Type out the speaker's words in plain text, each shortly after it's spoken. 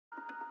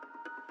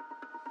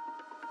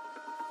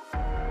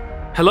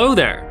Hello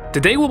there!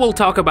 Today we will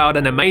talk about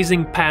an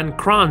amazing pen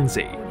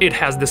Cronzy. It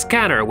has the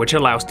scanner which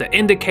allows to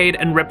indicate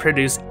and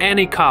reproduce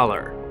any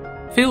color.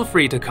 Feel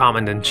free to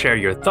comment and share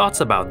your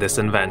thoughts about this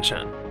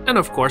invention. And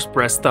of course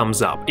press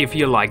thumbs up if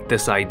you like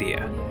this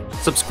idea.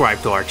 Subscribe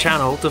to our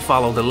channel to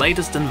follow the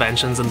latest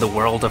inventions in the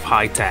world of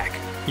high-tech.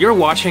 You're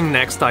watching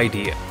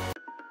NextIdea.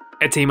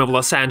 A team of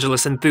Los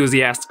Angeles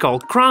enthusiasts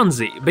called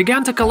Cronzy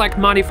began to collect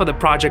money for the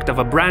project of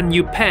a brand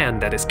new pen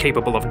that is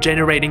capable of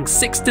generating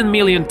 16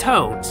 million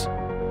tones.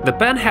 The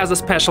pen has a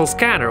special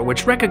scanner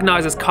which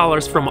recognizes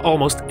colors from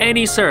almost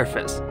any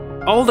surface.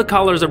 All the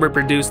colors are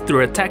reproduced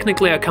through a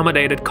technically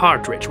accommodated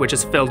cartridge which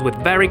is filled with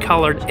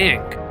varicolored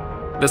ink.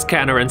 The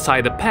scanner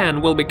inside the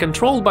pen will be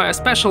controlled by a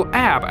special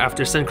app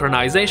after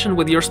synchronization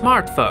with your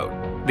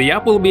smartphone. The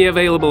app will be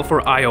available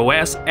for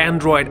iOS,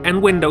 Android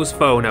and Windows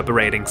Phone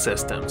operating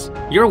systems.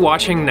 You're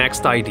watching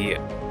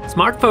NextIdea.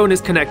 Smartphone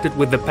is connected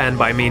with the pen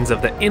by means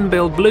of the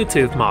inbuilt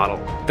Bluetooth model.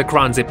 The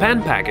Cronzy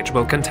pen package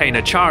will contain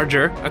a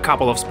charger, a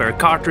couple of spare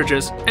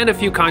cartridges, and a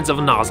few kinds of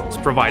nozzles,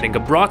 providing a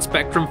broad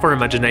spectrum for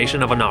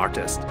imagination of an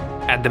artist.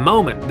 At the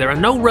moment, there are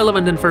no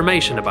relevant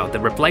information about the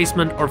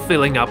replacement or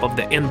filling up of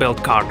the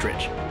inbuilt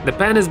cartridge. The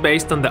pen is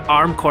based on the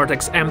ARM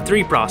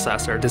Cortex-M3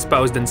 processor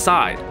disposed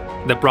inside.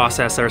 The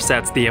processor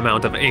sets the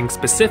amount of ink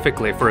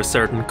specifically for a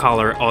certain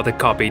color or the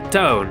copied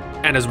tone,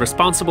 and is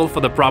responsible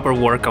for the proper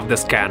work of the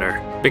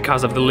scanner.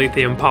 Because of the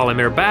lithium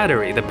polymer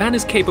battery, the pen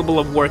is capable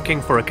of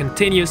working for a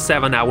continuous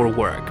 7-hour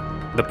work.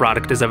 The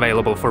product is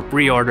available for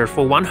pre-order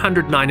for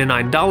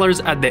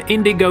 $199 at the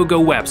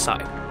Indiegogo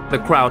website. The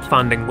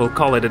crowdfunding will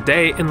call it a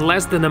day in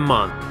less than a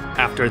month.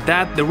 After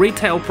that, the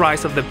retail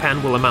price of the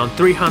pen will amount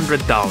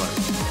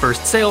 $300.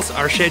 First sales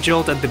are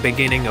scheduled at the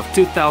beginning of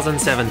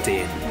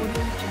 2017.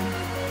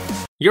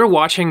 You're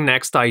watching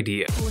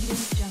NextIdea.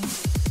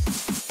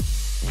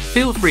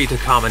 Feel free to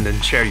comment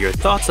and share your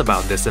thoughts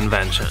about this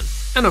invention.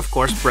 And of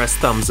course press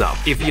thumbs up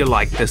if you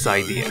like this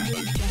idea.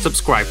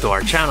 Subscribe to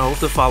our channel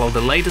to follow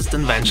the latest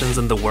inventions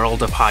in the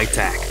world of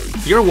high-tech.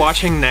 You're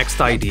watching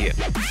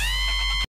NextIdea.